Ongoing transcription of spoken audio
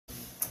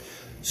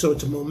So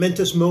it's a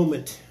momentous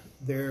moment.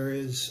 There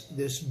is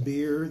this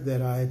beer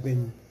that I've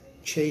been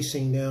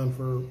chasing down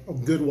for a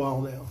good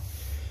while now.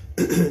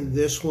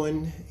 This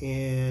one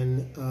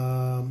and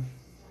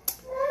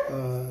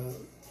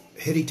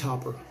Heady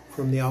Topper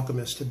from the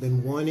Alchemist have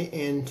been 1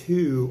 and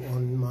 2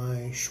 on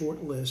my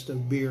short list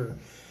of beer.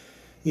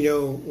 You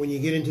know, when you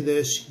get into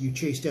this, you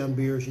chase down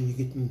beers and you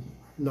get them,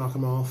 knock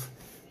them off.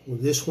 Well,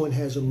 this one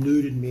has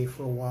eluded me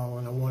for a while,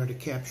 and I wanted to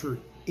capture it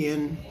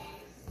in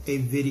a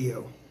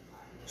video.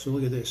 So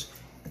look at this.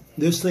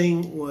 This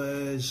thing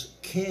was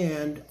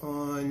canned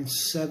on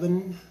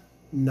 7/9.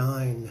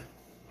 7/9.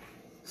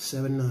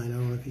 I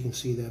don't know if you can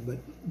see that, but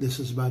this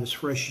is about as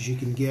fresh as you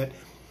can get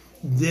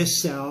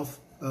this south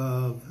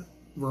of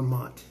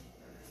Vermont.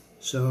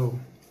 So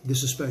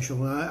this is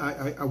special.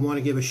 I want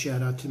to give a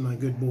shout out to my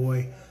good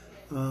boy,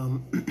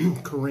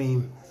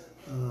 Kareem.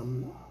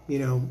 You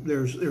know,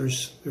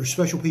 there's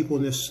special people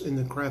in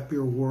the craft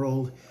beer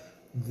world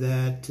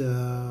that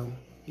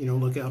you know,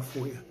 look out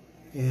for you,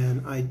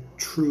 and I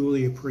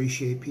truly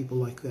appreciate people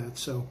like that.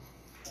 So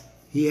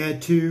he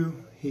had 2,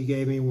 he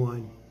gave me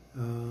 1.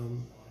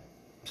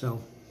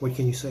 So what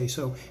can you say?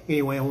 So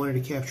anyway, I wanted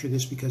to capture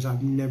this because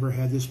I've never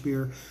had this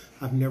beer.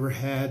 I've never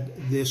had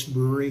this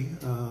brewery.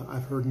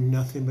 I've heard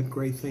nothing but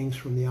great things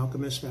from the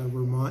Alchemist out of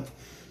Vermont,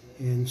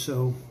 and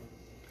so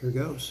here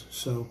goes.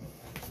 So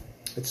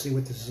let's see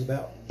what this is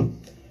about.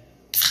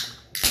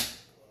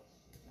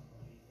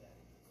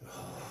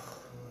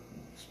 Oh,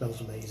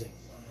 smells amazing.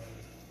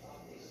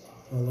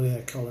 Oh, look at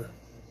that color.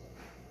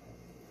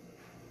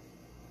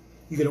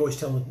 You can always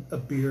tell a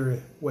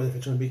beer whether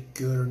it's going to be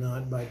good or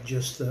not by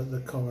just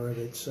the color of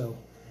it. So,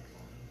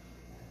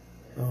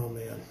 oh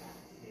man,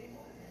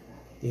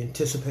 the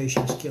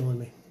anticipation is killing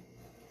me.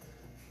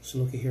 So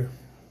looky here.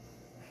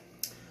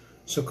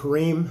 So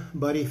Kareem,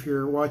 buddy, if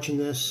you're watching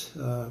this,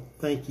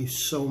 thank you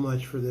so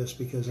much for this,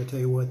 because I tell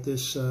you what,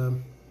 this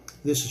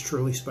is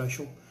truly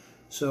special.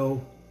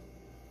 So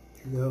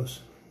here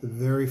goes, the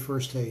very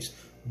first taste.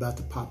 About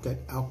to pop that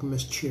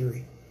Alchemist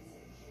cherry.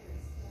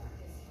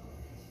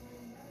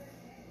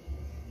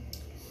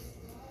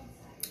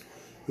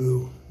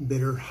 Ooh,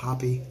 bitter,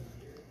 hoppy,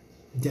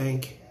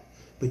 dank,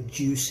 but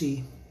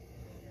juicy.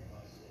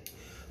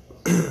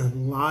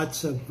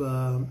 Lots of,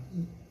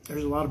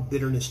 there's a lot of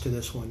bitterness to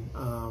this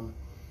one.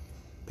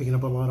 Picking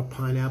up a lot of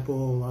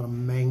pineapple, a lot of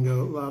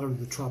mango, a lot of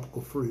the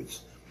tropical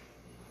fruits.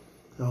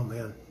 Oh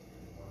man.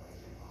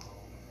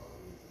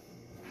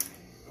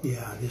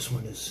 Yeah, this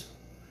one is,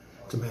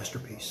 it's a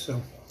masterpiece.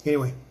 So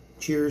anyway,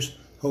 cheers.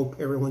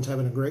 Hope everyone's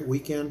having a great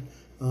weekend.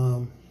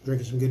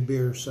 Drinking some good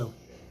beer. So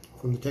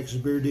from the Texas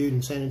Beer Dude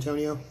in San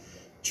Antonio,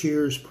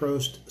 cheers,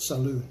 prost,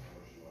 salud.